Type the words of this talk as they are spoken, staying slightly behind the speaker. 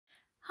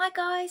Hi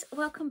guys,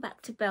 welcome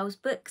back to Belle's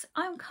Books.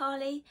 I'm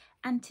Carly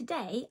and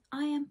today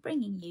I am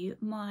bringing you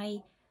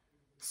my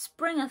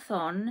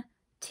Springathon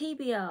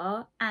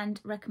TBR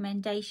and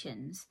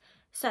recommendations.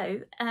 So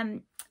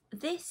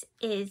this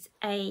is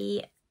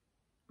a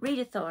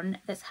readathon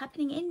that's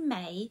happening in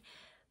May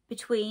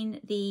between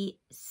the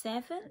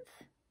 4th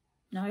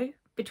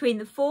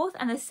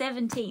and the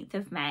 17th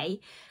of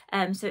May.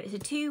 So it's a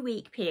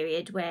 2-week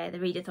period where the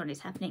readathon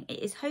is happening. It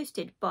is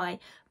hosted by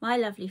my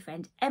lovely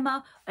friend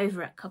Emma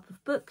over at Cup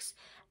of Books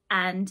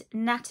and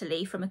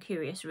Natalie from A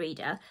Curious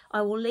Reader.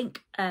 I will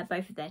link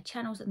both of their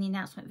channels and the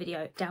announcement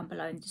video down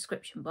below in the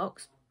description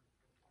box.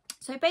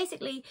 So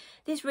basically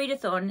this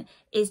readathon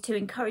is to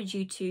encourage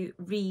you to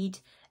read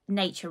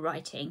nature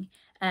writing.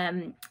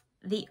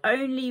 The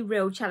only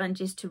real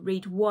challenge is to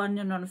read one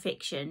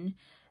non-fiction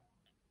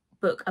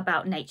book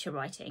about nature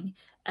writing,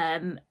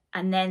 and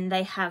then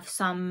they have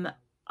some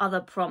other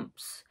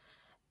prompts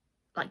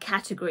like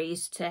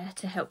categories to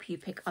help you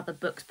pick other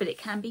books, but it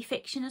can be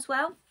fiction as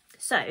well.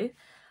 So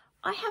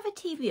I have a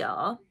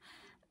TBR.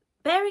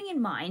 Bearing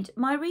in mind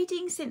my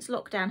reading since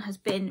lockdown has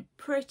been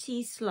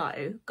pretty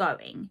slow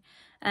going,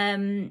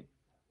 and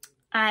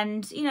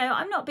you know,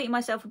 I'm not beating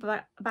myself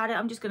about it.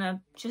 I'm just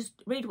gonna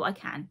read what I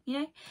can, you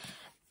know.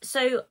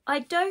 So I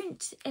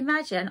don't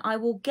imagine I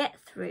will get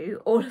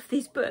through all of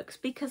these books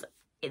because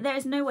there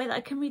is no way that I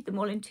can read them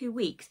all in 2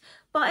 weeks.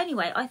 But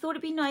anyway, I thought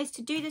it'd be nice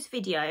to do this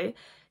video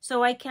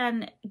so I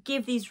can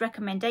give these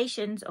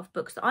recommendations of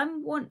books that I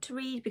want to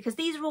read, because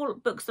these are all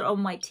books that are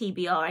on my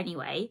TBR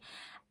anyway,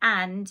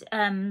 and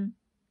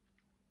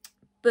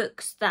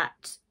books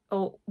that,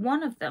 or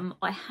one of them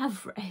I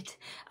have read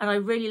and I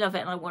really love it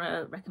and I want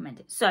to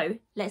recommend it. So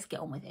let's get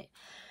on with it.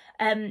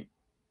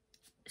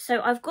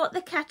 So I've got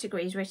the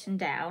categories written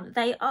down.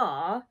 They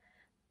are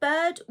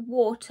bird,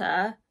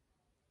 water,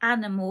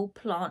 animal,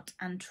 plant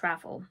and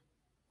travel.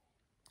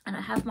 And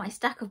I have my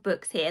stack of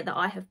books here that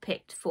I have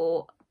picked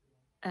for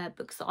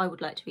books that I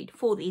would like to read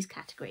for these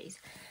categories.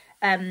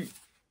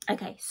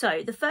 Okay,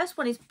 so the first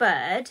one is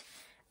bird,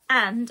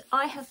 and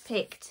I have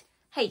picked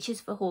H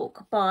is for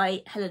Hawk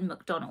by Helen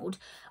MacDonald.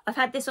 I've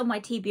had this on my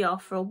TBR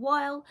for a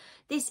while.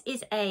 This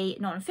is a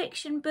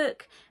non-fiction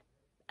book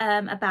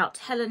about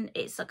Helen.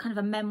 It's a kind of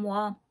a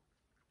memoir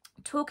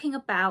talking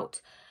about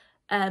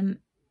a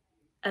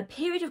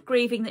period of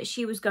grieving that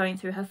she was going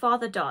through. Her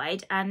father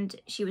died and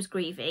she was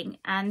grieving,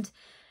 and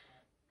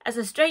as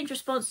a strange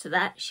response to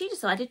that, she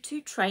decided to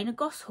train a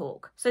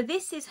goshawk. So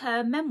this is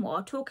her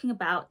memoir talking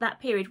about that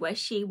period where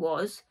she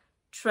was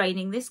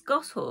training this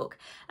goshawk.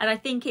 And I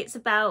think it's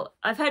about,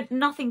 I've heard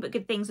nothing but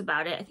good things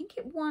about it. I think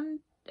it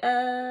won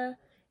the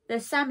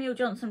Samuel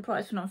Johnson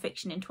Prize for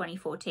Nonfiction in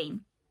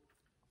 2014.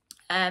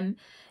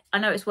 I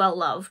know it's well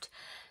loved.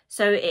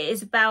 So it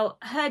is about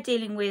her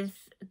dealing with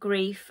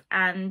grief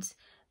and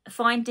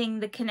finding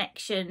the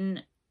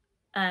connection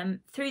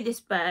through this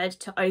bird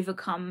to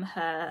overcome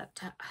her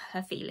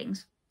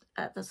feelings.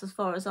 That's as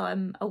far as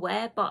I'm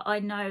aware, but I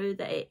know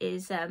that it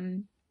is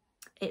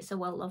it's a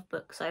well-loved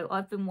book. So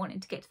I've been wanting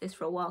to get to this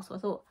for a while, so I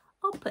thought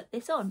I'll put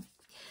this on.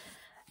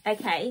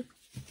 Okay.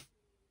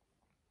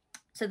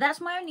 So that's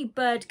my only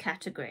bird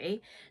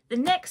category. The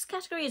next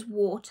category is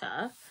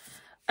water.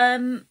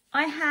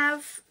 I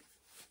have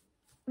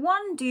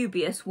one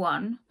dubious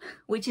one,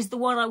 which is the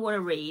one I want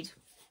to read.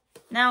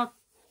 Now,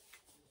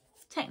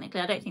 technically,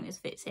 I don't think this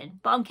fits in,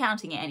 but I'm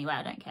counting it anyway.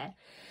 I don't care.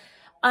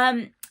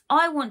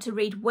 I want to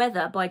read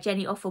Weather by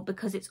Jenny Offel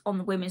because it's on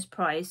the Women's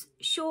Prize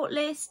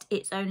shortlist.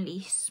 It's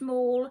only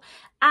small,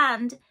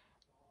 and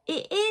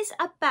it is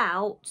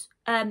about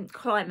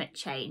climate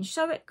change.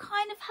 So it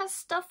kind of has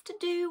stuff to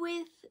do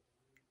with,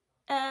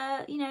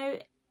 you know,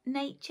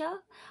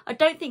 nature. I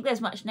don't think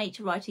there's much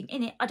nature writing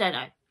in it. I don't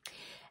know.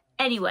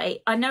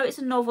 Anyway, I know it's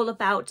a novel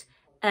about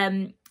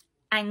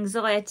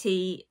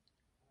anxiety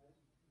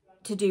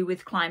to do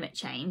with climate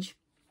change.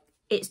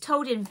 It's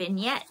told in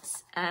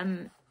vignettes,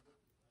 and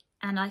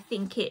I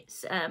think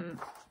it's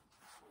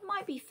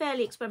might be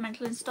fairly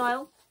experimental in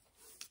style.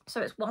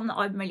 So it's one that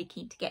I'm really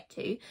keen to get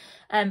to.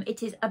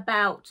 It is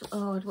about,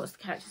 oh, what's the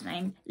character's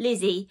name?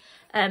 Lizzie.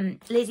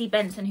 Lizzie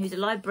Benson, who's a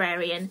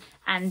librarian,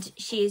 and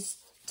she is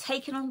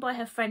taken on by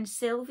her friend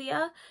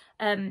Sylvia,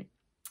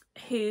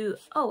 who,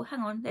 oh,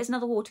 hang on, there's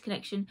another water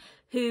connection,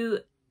 who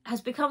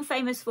has become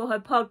famous for her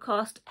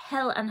podcast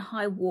Hell and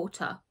High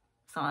Water.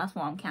 So that's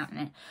why I'm counting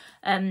it.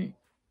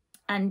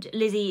 And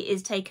Lizzie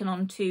is taken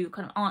on to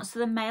kind of answer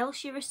the mail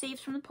she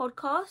receives from the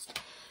podcast.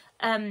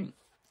 And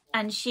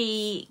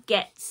she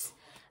gets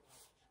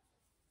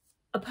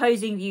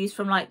opposing views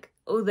from like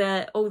all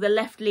the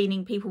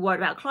left-leaning people worried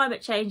about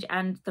climate change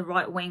and the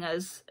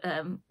right-wingers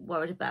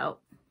worried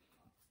about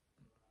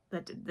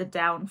the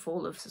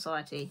downfall of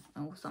society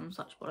or some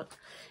such product.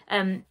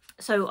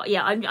 So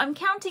yeah, I'm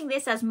counting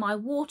this as my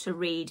water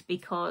read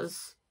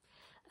because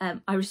I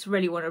just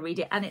really want to read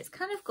it, and it's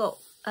kind of got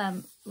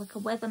like a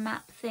weather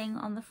map thing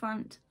on the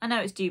front. I know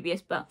it's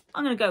dubious, but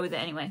I'm going to go with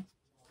it anyway.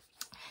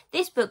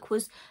 This book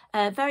was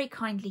very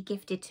kindly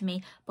gifted to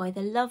me by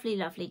the lovely,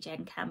 lovely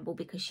Jen Campbell,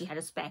 because she had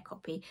a spare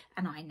copy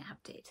and I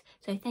nabbed it.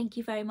 So thank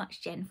you very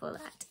much, Jen, for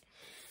that.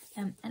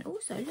 And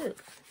also,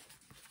 look,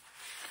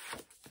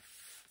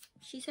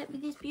 she sent me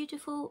this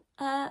beautiful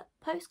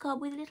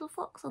postcard with a little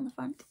fox on the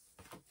front.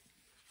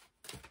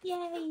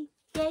 Yay!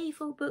 Yay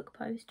for book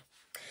post.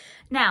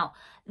 Now,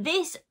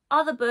 this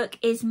other book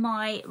is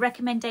my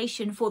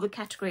recommendation for the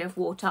category of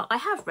water. I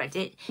have read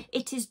it.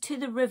 It is To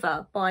the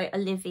River by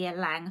Olivia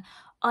Laing.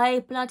 I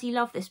bloody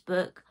love this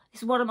book.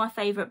 It's one of my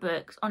favourite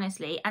books,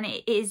 honestly. And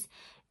it is,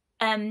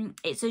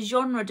 it's a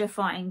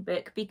genre-defying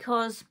book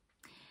because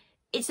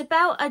it's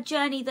about a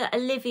journey that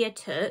Olivia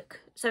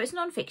took. So it's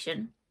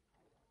non-fiction.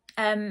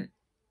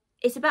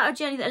 It's about a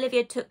journey that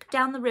Olivia took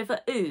down the River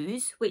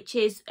Ouse, which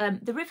is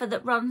the river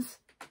that runs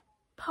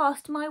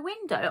past my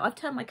window. I've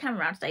turned my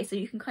camera around today so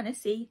you can kind of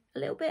see a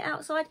little bit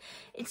outside.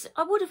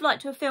 I would have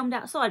liked to have filmed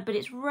outside, but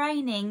it's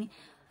raining.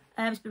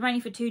 It's been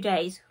raining for 2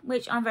 days,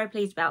 which I'm very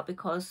pleased about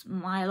because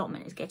my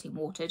allotment is getting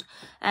watered.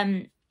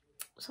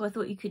 So I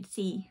thought you could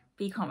see,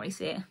 but you can't really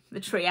see it, the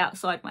tree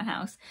outside my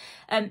house.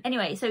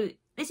 Anyway, so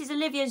this is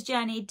Olivia's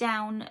journey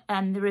down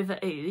the River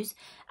Ouse,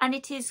 and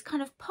it is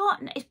kind of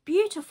it's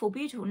beautiful,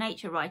 beautiful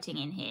nature writing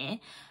in here.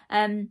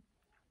 And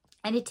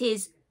it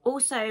is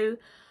also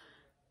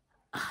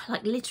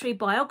like literary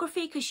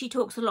biography, because she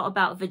talks a lot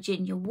about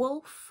Virginia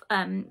Woolf.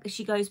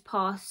 She goes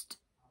past,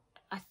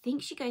 I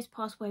think she goes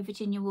past where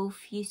Virginia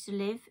Woolf used to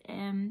live,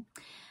 and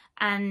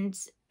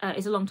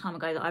it's a long time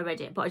ago that I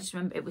read it, but I just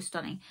remember it was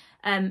stunning.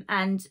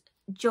 And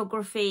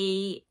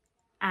geography,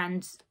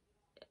 and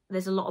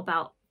there's a lot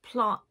about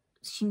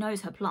she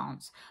knows her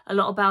plants, a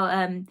lot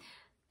about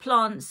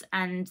plants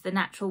and the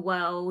natural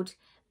world,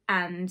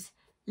 and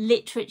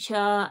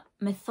literature,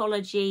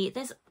 mythology.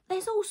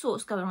 There's all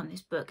sorts going on in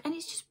this book, and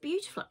it's just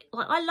beautiful.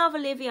 Like, I love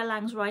Olivia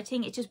Laing's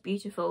writing. It's just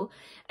beautiful,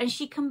 and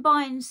she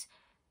combines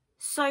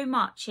so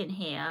much in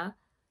here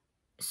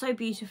so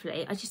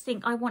beautifully. I just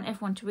think I want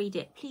everyone to read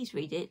it. Please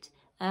read it.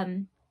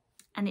 And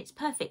it's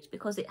perfect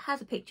because it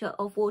has a picture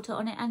of water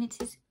on it, and it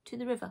is To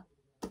the River.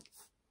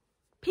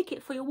 Pick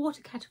it for your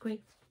water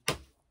category.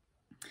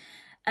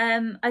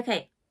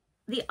 Okay,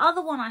 the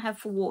other one I have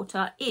for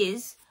water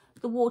is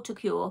The Water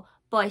Cure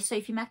by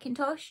Sophie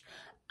McIntosh.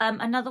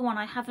 Another one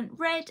I haven't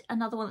read,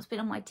 another one that's been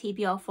on my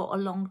TBR for a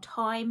long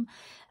time.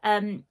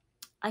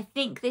 I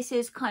think this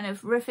is kind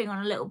of riffing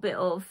on a little bit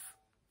of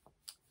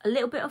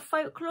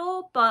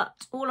folklore,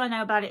 but all I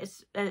know about it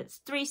is it's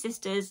 3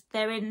 sisters.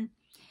 They're in,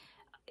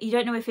 you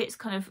don't know if it's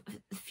kind of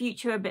the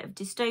future, a bit of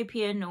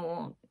dystopian,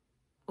 or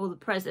the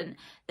present.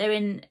 They're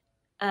in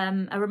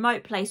a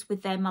remote place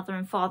with their mother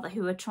and father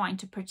who are trying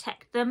to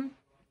protect them.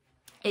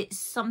 It's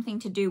something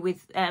to do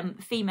with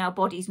female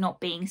bodies not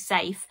being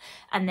safe,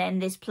 and then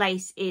this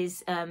place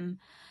is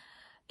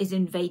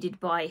invaded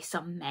by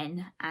some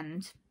men,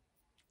 and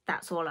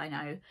that's all I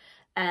know.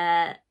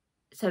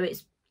 So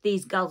it's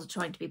these girls are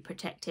trying to be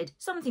protected.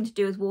 Something to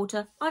do with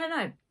water. I don't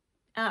know.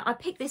 I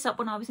picked this up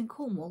when I was in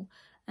Cornwall,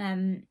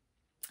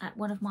 at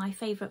one of my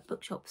favourite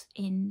bookshops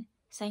in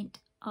St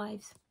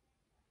Ives,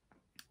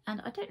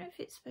 and I don't know if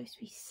it's supposed to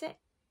be set.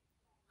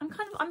 I'm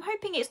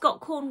hoping it's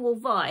got Cornwall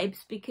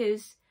vibes,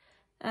 because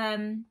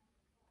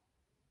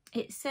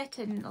it's set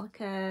in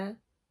like on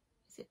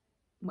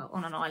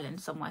an island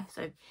somewhere.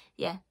 So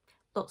yeah,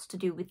 lots to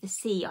do with the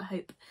sea, I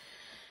hope.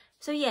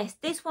 So yes,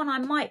 this one I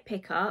might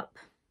pick up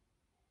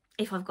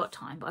if I've got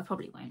time, but I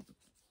probably won't.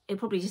 It'll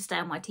probably just stay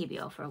on my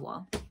TBR for a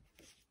while.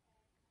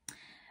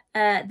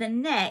 The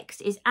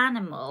next is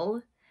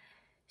Animal.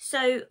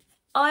 So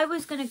I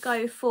was going to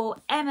go for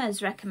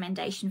Emma's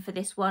recommendation for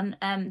this one,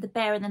 The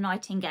Bear and the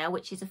Nightingale,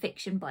 which is a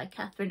fiction by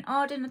Catherine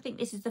Arden. I think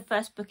this is the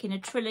first book in a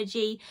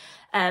trilogy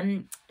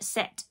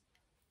set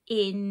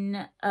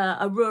in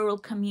a rural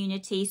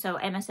community. So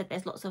Emma said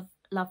there's lots of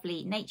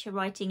lovely nature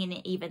writing in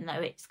it, even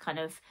though it's kind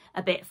of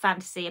a bit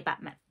fantasy, a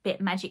bit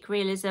magic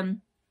realism.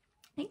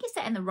 I think it's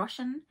set in the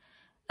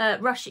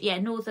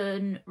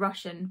northern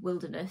Russian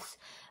wilderness.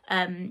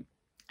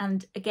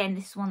 And again,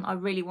 this is one I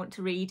really want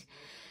to read.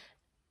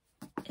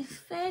 It's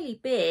fairly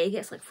big.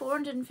 It's like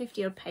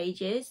 450 odd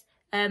pages,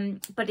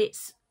 but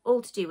it's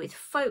all to do with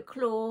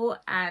folklore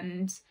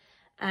and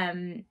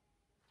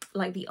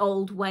like the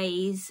old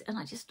ways, and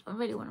I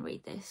really want to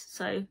read this.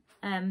 So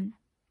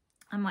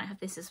I might have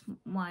this as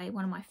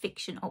one of my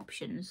fiction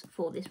options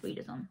for this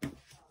readathon.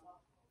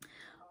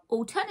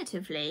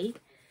 Alternatively,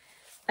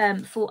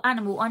 for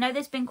Animal, I know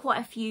there's been quite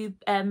a few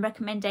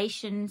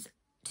recommendations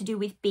to do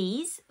with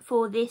bees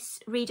for this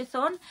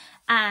readathon,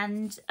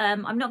 and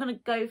I'm not going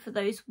to go for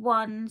those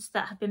ones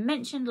that have been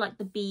mentioned like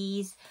the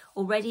bees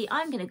already.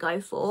 I'm going to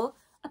go for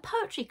a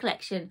poetry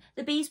collection,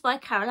 The Bees by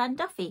Carol Ann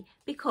Duffy,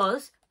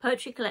 because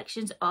poetry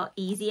collections are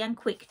easy and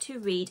quick to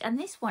read, and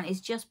this one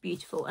is just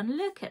beautiful. And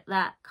look at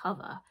that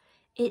cover,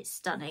 it's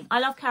stunning. I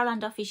love Carol Ann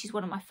Duffy, she's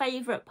one of my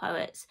favourite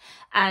poets,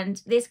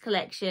 and this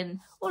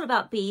collection all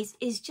about bees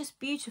is just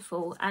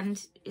beautiful,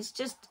 and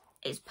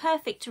it's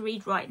perfect to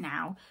read right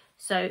now.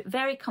 So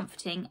very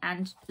comforting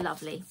and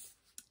lovely.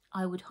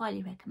 I would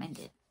highly recommend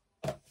it.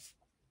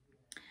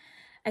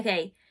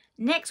 Okay,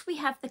 next we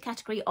have the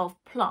category of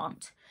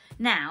plant.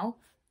 Now,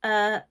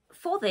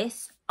 for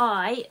this,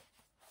 I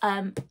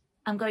am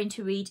going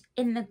to read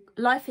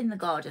Life in the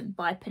Garden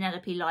by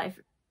Penelope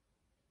Lively?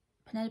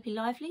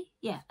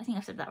 Yeah, I think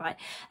I've said that right.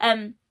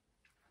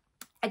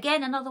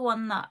 Again, another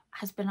one that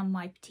has been on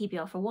my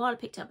TBR for a while. I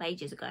picked up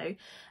ages ago.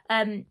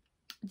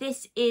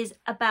 This is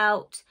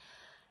about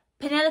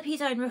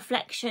Penelope's own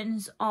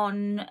reflections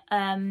on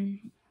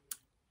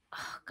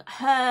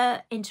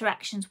her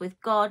interactions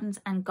with gardens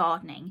and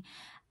gardening,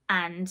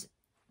 and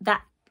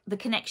the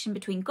connection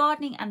between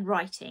gardening and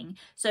writing.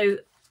 So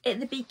at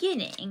the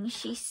beginning,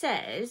 she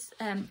says,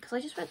 because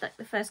I just read like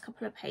the first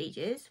couple of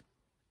pages,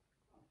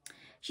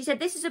 she said,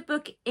 this is a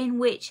book in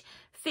which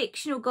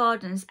fictional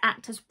gardens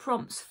act as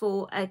prompts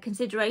for a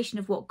consideration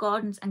of what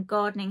gardens and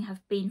gardening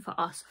have been for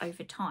us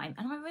over time.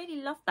 And I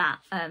really love that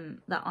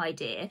that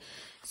idea.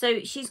 So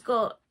she's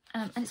got,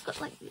 and it's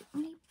got like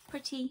really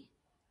pretty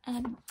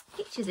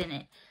pictures in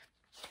it.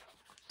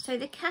 So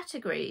the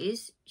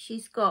categories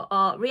she's got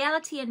are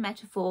reality and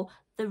metaphor,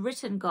 the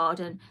written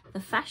garden, the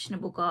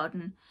fashionable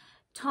garden,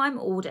 time,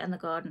 order and the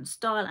garden,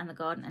 style and the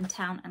garden, and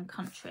town and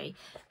country.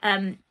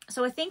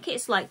 So I think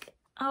it's like,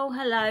 oh,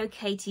 hello,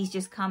 Katie's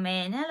just come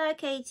in. Hello,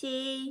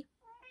 Katie.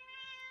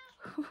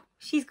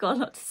 She's got a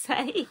lot to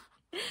say.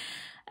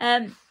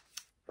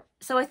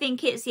 So I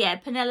think it's, yeah,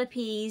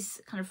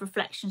 Penelope's kind of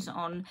reflections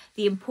on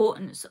the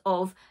importance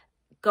of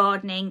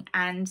gardening,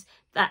 and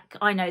that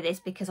I know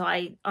this because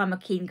I'm a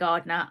keen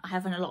gardener. I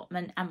have an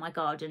allotment and my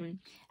garden,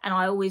 and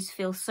I always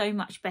feel so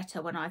much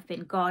better when I've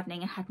been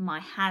gardening and had my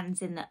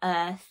hands in the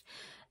earth.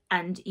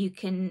 And you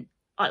can,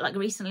 like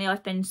recently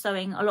I've been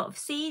sowing a lot of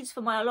seeds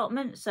for my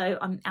allotment, so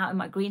I'm out in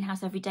my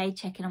greenhouse every day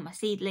checking on my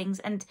seedlings,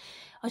 and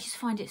I just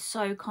find it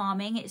so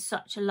calming. It's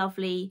such a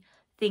lovely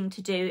thing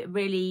to do. It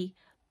really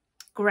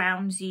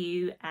grounds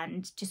you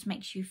and just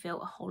makes you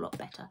feel a whole lot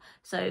better.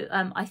 So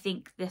I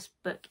think this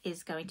book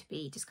is going to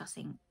be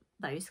discussing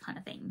those kind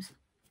of themes.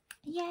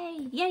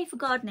 Yay! Yay for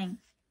gardening.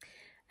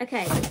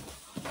 Okay.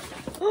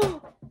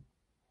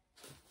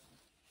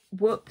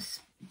 Whoops.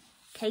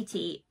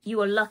 Katie,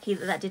 you are lucky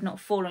that that did not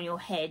fall on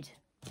your head.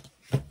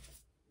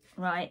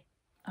 Right.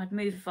 I'd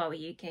move if I were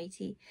you,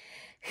 Katie.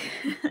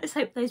 Let's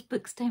hope those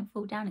books don't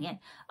fall down again.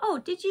 Oh,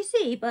 did you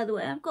see, by the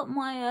way, I've got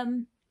my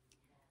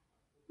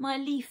my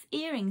leaf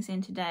earrings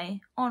in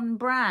today, on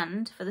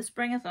brand for the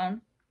Springathon.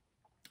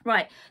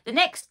 Right, the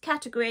next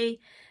category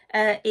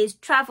is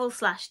travel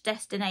 /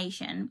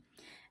 destination.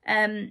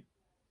 And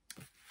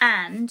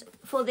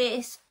for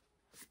this,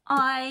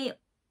 I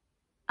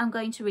am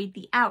going to read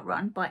The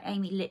Outrun by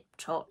Amy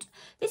Liptrot.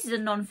 This is a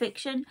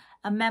non-fiction,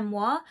 a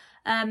memoir,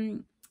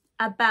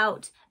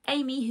 about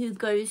Amy who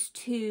goes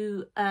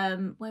to,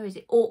 where is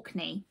it,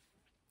 Orkney.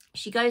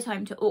 She goes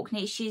home to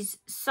Orkney. She's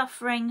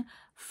suffering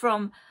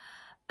from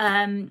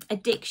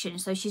addiction,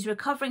 so she's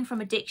recovering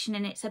from addiction,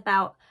 and it's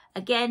about,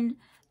 again,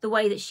 the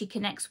way that she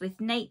connects with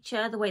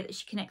nature, the way that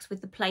she connects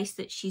with the place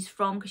that she's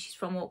from, because she's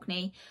from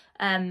Orkney.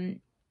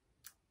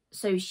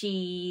 So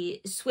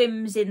she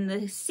swims in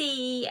the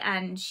sea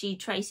and she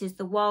traces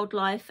the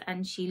wildlife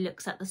and she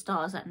looks at the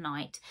stars at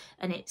night,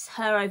 and it's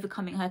her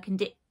overcoming her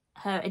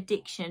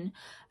addiction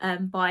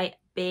by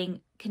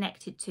being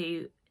connected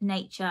to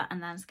nature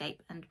and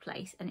landscape and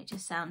place, and it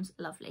just sounds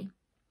lovely.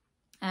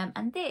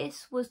 And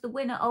this was the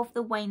winner of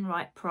the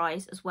Wainwright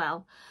Prize as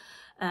well.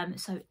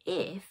 So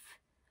I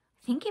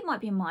think it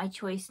might be my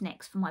choice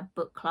next for my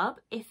book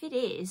club. If it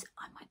is,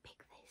 I might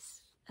pick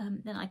this.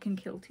 Then I can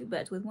kill two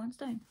birds with one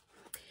stone.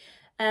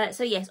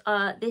 So yes,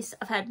 this,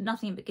 I've had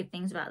nothing but good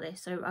things about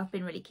this, so I've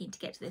been really keen to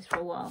get to this for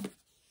a while.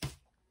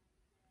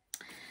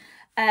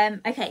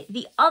 Okay,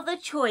 the other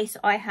choice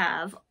I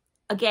have,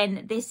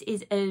 again, this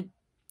is a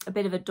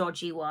bit of a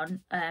dodgy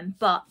one,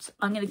 but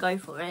I'm going to go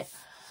for it.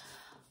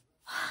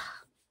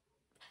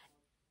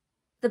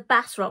 The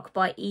Bass Rock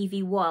by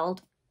Evie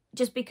Wilde,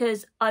 just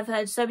because I've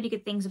heard so many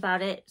good things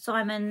about it.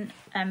 Simon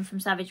from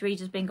Savage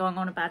Reads has been going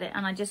on about it,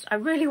 and I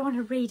really want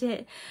to read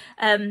it.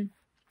 And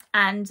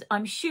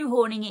I'm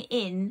shoehorning it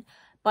in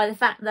by the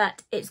fact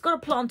that it's got a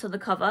plant on the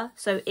cover,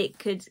 so it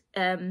could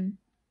come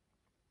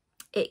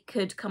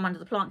under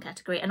the plant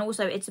category. And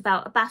also it's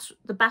about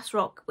the Bass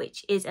Rock,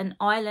 which is an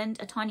island,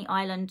 a tiny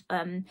island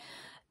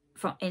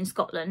in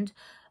Scotland.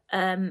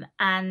 And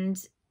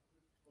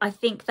I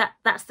think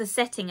that's the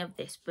setting of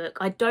this book.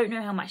 I don't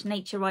know how much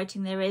nature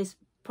writing there is.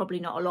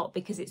 Probably not a lot,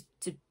 because it's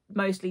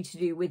mostly to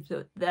do with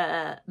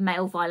the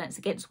male violence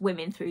against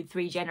women through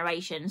 3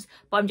 generations.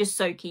 But I'm just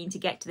so keen to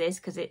get to this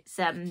because it's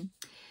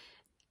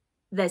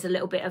there's a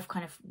little bit of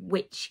kind of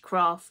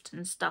witchcraft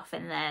and stuff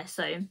in there.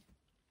 So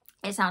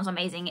it sounds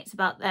amazing. It's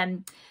about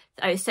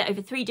set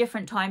over 3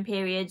 different time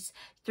periods,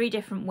 3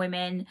 different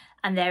women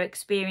and their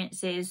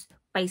experiences,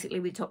 basically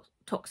with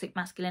toxic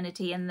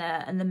masculinity and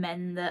the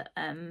men that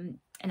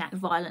enact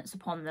violence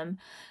upon them,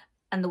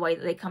 and the way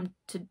that they come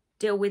to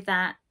deal with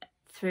that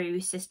through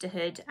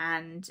sisterhood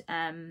and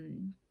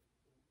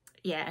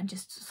yeah, and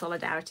just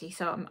solidarity.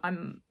 So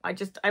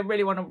I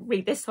really want to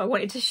read this, so I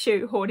wanted to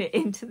shoehorn it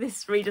into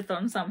this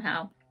readathon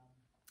somehow.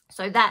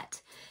 So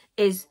that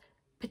is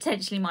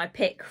potentially my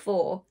pick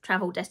for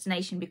travel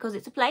destination, because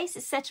it's a place,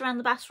 it's set around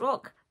the Bass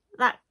Rock.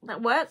 That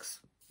works,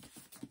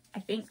 I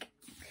think.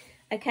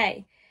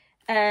 Okay,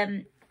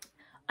 I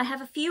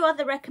have a few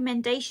other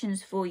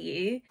recommendations for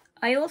you.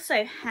 I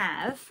also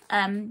have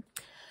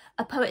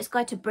A Poet's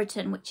Guide to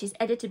Britain, which is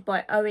edited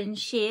by Owen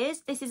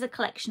Shears. This is a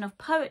collection of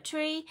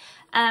poetry,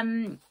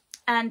 and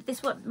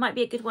this one might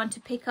be a good one to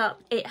pick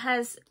up. It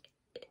has,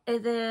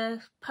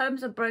 the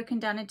poems are broken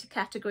down into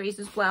categories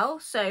as well.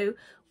 So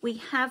we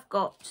have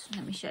got,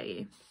 let me show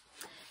you,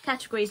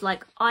 categories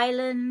like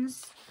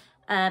islands,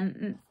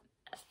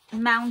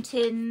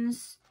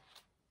 mountains,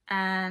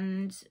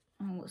 and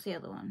what's the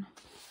other one?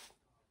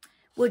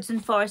 Woods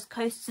and forest,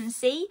 coasts and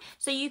sea.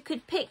 So you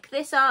could pick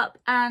this up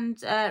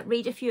and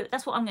read a few.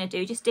 That's what I'm going to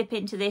do, just dip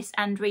into this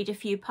and read a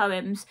few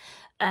poems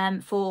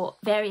for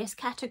various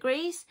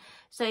categories,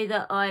 so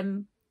that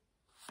I'm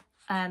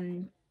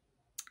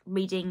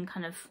reading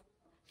kind of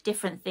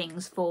different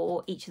things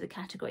for each of the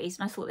categories.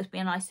 And I thought this would be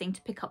a nice thing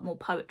to pick up more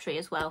poetry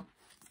as well.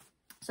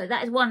 So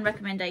that is one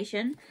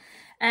recommendation.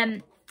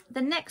 The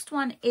next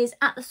one is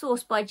At the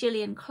Source by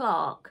Gillian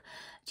Clarke.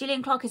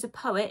 Gillian Clarke is a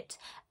poet,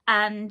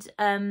 and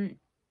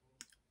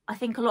I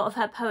think a lot of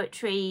her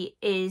poetry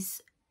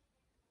is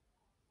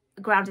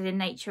grounded in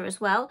nature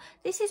as well.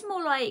 This is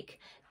more like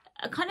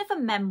a kind of a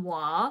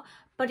memoir,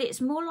 but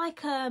it's more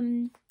like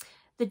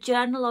the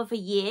journal of a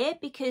year,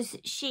 because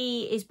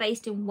she is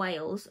based in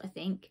Wales, I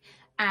think,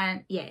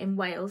 and yeah, in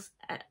Wales,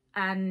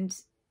 and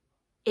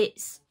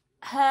it's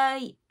her,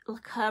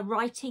 like her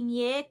writing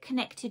year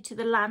connected to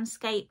the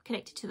landscape,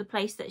 connected to the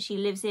place that she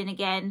lives in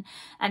again,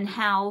 and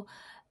how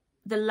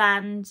the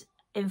land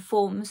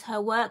informs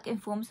her work,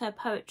 informs her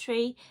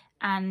poetry,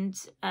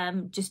 and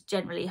just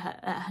generally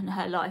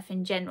her life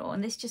in general.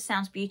 And this just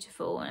sounds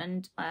beautiful,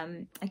 and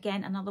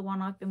again, another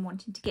one I've been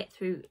wanting to get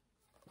through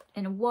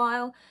in a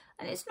while.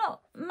 And it's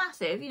not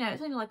massive, you know,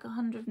 it's only like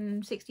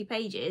 160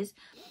 pages.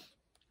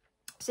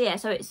 So yeah,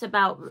 so it's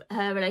about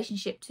her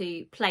relationship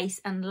to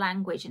place and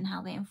language and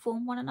how they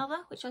inform one another,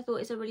 which I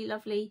thought is a really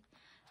lovely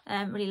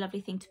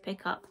thing to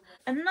pick up.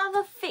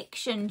 Another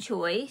fiction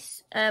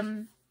choice,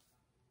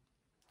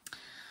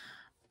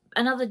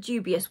 another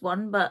dubious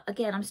one, but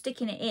again, I'm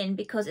sticking it in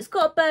because it's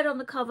got a bird on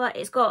the cover,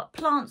 it's got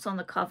plants on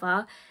the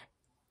cover.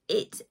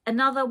 It's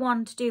another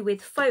one to do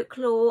with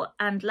folklore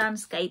and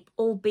landscape,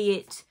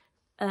 albeit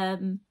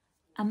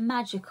a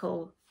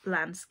magical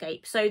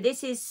landscape. So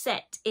this is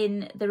set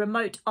in the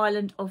remote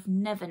island of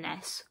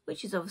Neverness,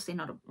 which is obviously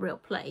not a real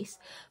place,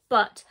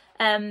 but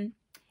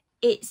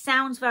it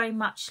sounds very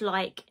much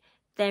like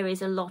there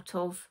is a lot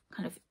of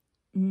kind of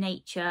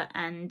nature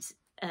and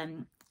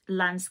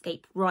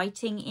landscape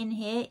writing in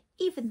here,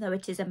 even though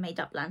it is a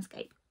made-up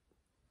landscape.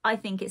 I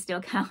think it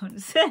still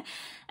counts.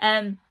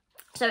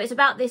 So it's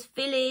about this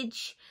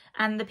village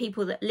and the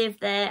people that live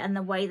there and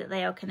the way that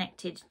they are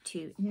connected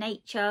to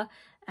nature.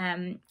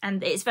 And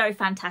it's very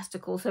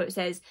fantastical. So it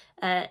says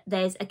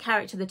there's a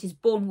character that is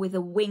born with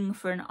a wing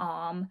for an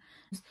arm.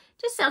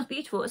 Just sounds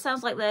beautiful. It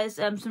sounds like there's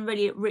some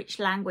really rich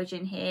language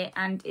in here,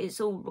 and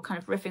it's all kind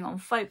of riffing on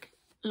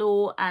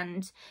folklore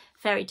and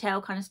fairy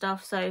tale kind of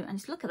stuff. So, and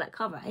just look at that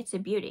cover, it's a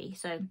beauty.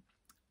 So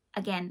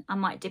again, I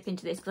might dip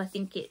into this because I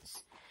think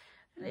it's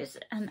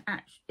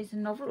a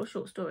novel or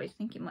short story. I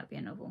think it might be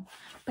a novel,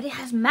 but it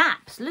has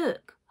maps.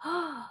 Look.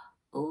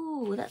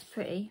 Oh, that's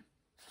pretty.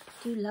 I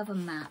do love a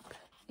map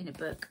in a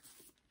book.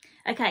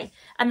 Okay,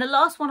 and the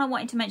last one I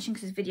wanted to mention,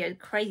 because this video is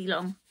crazy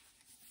long,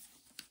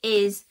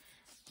 is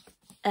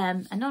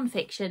a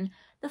non-fiction,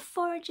 The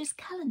Forager's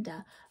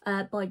Calendar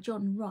by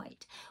John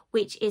Wright,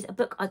 which is a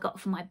book I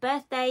got for my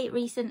birthday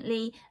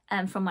recently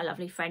from my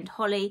lovely friend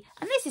Holly.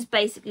 And this is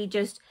basically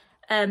just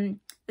the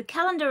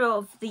calendar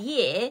of the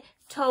year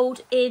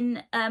told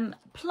in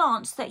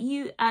plants that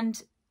you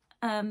and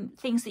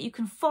things that you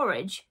can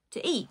forage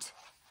to eat.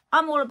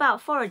 I'm all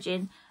about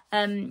foraging.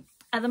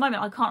 At the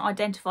moment I can't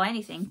identify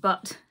anything,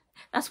 but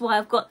that's why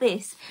I've got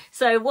this.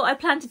 So what I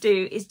plan to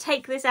do is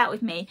take this out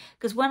with me,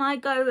 because when I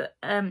go,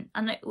 and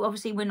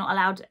obviously we're not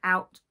allowed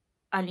out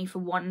only for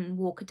one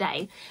walk a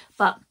day,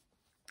 but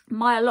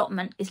my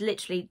allotment is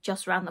literally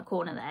just around the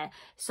corner there.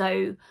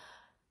 So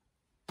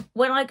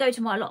when I go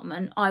to my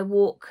allotment, I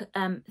walk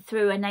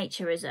through a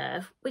nature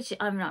reserve, which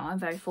I'm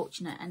very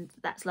fortunate, and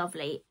that's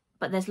lovely.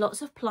 But there's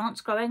lots of plants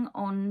growing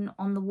on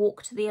the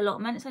walk to the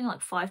allotment. It's only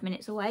like 5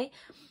 minutes away.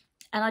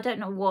 And I don't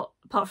know what,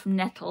 apart from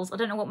nettles, I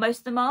don't know what most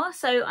of them are.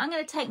 So I'm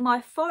going to take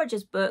my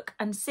forager's book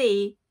and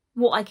see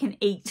what I can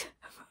eat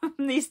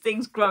from these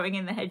things growing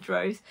in the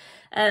hedgerows.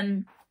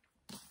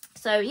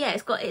 So yeah,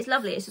 it's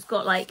lovely. It's just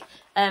got like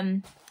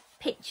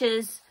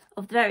pictures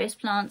of the various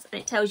plants,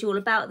 and it tells you all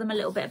about them, a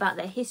little bit about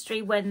their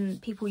history, when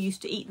people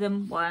used to eat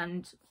them,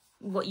 and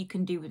what you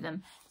can do with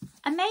them.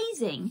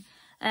 Amazing.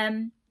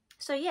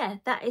 So yeah,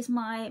 that is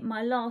my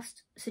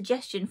last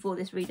suggestion for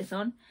this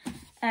readathon.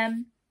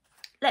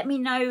 Let me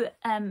know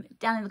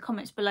down in the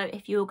comments below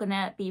if you're going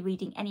to be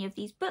reading any of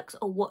these books,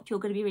 or what you're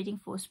going to be reading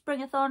for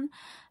Springathon.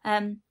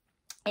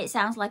 It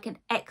sounds like an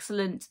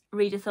excellent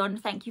readathon.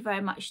 Thank you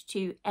very much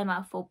to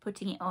Emma for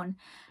putting it on.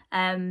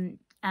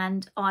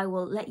 and I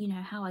will let you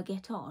know how I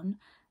get on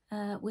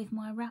with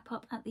my wrap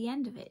up at the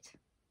end of it.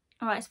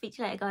 All right, speak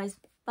to you later, guys.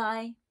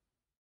 Bye.